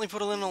I accidentally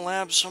put in a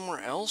lab somewhere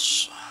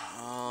else?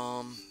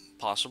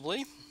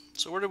 Possibly.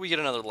 So where did we get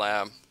another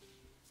lab?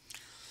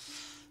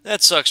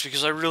 That sucks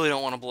because I really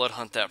don't want to blood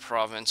hunt that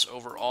province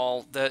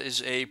overall. That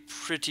is a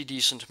pretty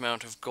decent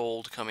amount of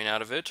gold coming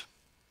out of it.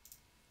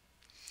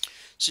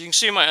 So you can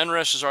see my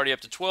unrest is already up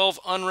to 12.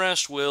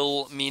 Unrest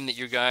will mean that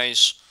you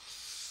guys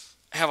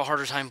have a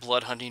harder time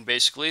blood hunting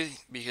basically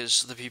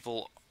because the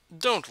people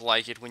don't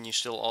like it when you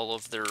steal all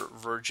of their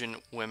virgin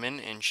women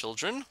and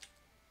children.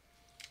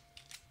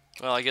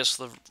 Well, I guess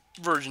the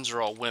virgins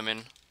are all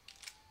women.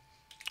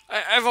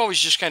 I've always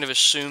just kind of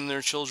assumed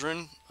they're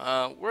children.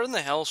 Where in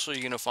the hell are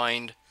you going to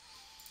find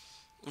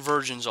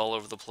virgins all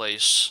over the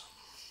place?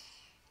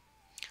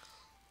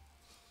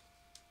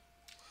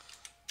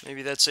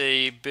 Maybe that's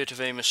a bit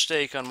of a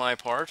mistake on my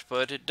part,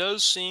 but it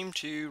does seem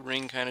to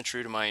ring kind of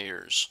true to my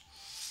ears.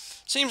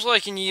 Seems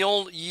like in ye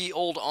old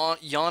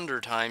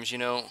yonder times, you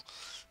know,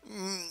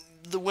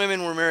 the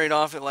women were married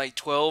off at like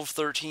 12,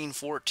 13,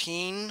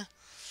 14.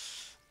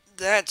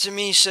 That to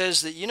me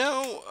says that, you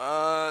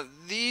know,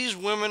 these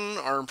women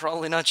are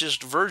probably not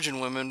just virgin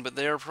women, but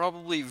they are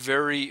probably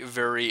very,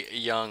 very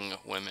young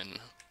women.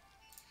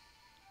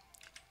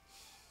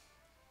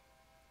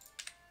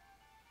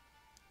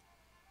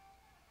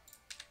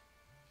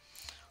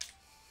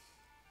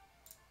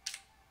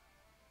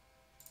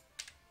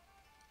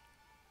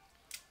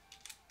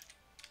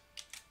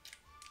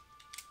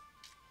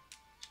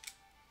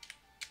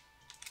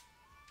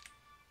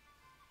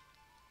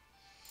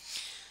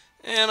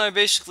 And I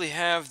basically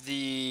have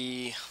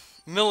the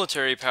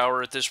military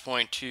power at this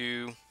point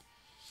to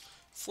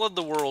flood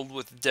the world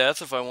with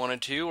death if I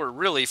wanted to, or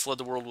really flood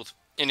the world with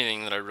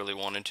anything that I really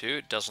wanted to.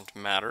 It doesn't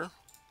matter.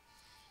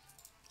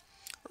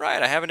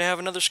 Right, I happen to have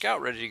another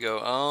scout ready to go.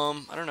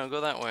 I don't know,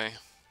 go that way.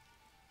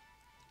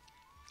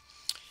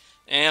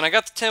 And I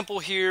got the temple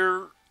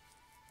here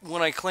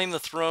when I claim the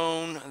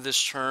throne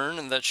this turn,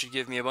 and that should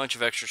give me a bunch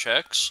of extra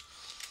checks.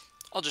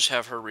 I'll just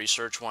have her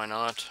research, why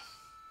not?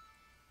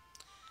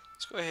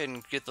 Let's go ahead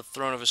and get the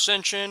Throne of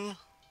Ascension.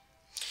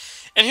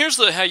 And here's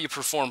how you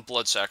perform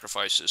blood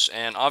sacrifices.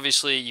 And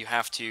obviously you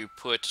have to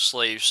put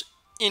slaves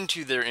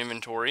into their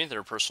inventory,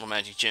 their personal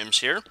magic gems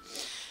here,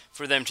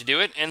 for them to do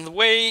it. And the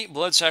way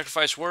blood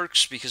sacrifice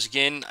works, because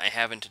again, I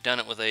haven't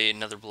done it with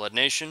another blood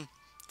nation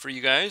for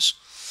you guys,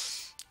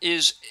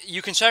 is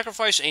you can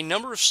sacrifice a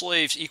number of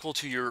slaves equal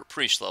to your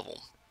priest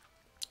level.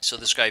 So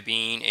this guy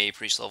being a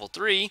priest level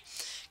 3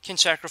 can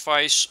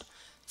sacrifice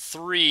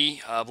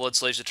 3 blood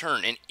slaves a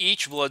turn, and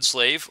each blood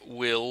slave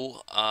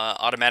will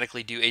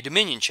automatically do a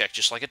dominion check,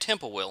 just like a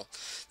temple will.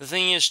 The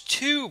thing is,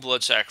 to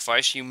blood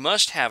sacrifice, you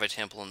must have a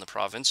temple in the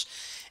province,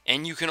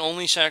 and you can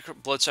only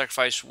blood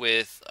sacrifice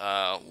with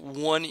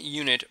 1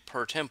 unit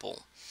per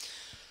temple,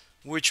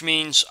 which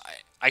means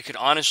I could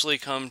honestly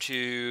come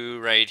to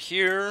right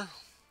here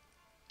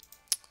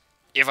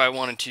if I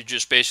wanted to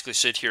just basically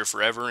sit here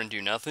forever and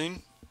do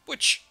nothing,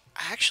 which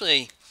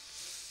actually...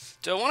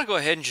 Do I want to go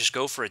ahead and just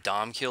go for a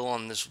dom kill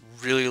on this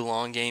really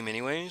long game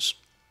anyways?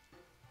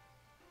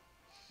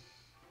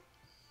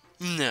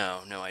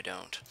 No, I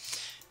don't.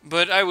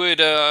 But I would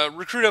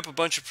recruit up a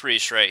bunch of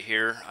priests right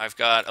here. I've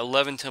got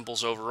 11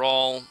 temples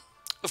overall.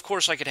 Of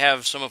course, I could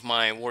have some of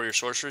my warrior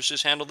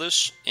sorceresses handle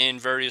this in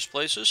various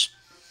places.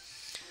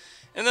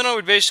 And then I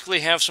would basically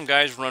have some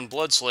guys run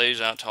blood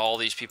slaves out to all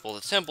these people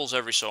at the temples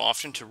every so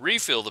often to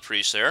refill the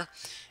priests there.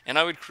 And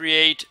I would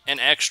create an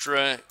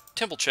extra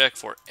temple check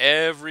for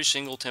every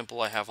single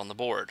temple I have on the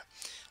board.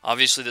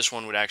 Obviously, this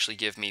one would actually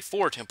give me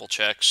 4 temple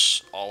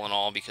checks all in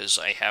all because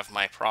I have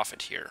my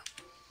profit here.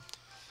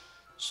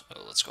 So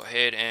let's go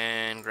ahead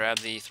and grab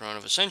the Throne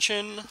of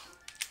Ascension.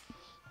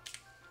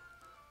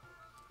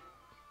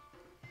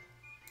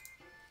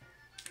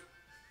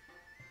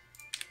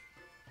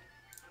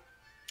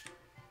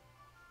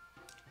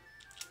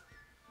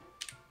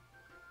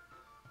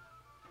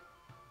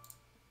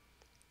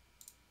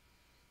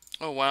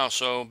 Oh wow,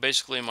 so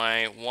basically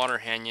my water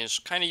hand is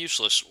kind of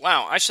useless.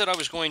 Wow, I said I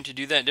was going to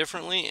do that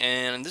differently,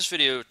 and this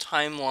video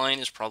timeline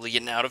is probably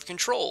getting out of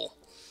control.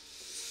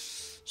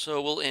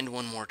 So we'll end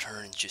one more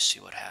turn and just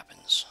see what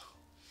happens.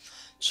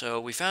 So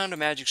we found a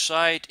magic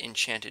site,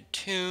 enchanted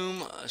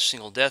tomb, a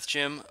single death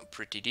gem,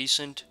 pretty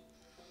decent.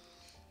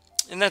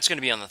 And that's going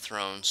to be on the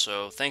throne,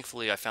 so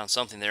thankfully I found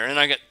something there. And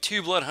I got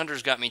 2 blood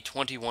hunters, got me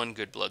 21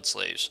 good blood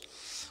slaves.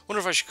 Wonder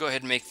if I should go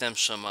ahead and make them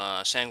some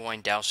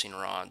sanguine dowsing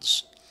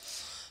rods.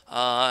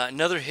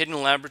 Another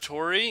hidden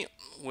laboratory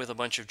with a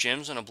bunch of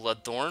gems and a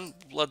bloodthorn.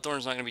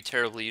 Bloodthorn's not going to be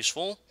terribly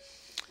useful.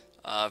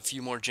 A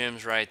few more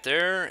gems right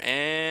there,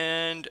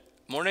 and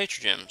more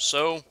nature gems.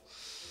 So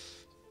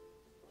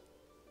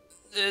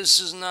this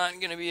is not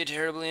going to be a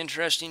terribly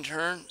interesting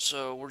turn,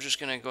 so we're just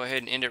going to go ahead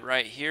and end it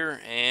right here.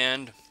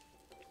 And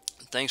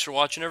thanks for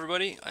watching,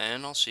 everybody,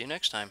 and I'll see you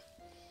next time.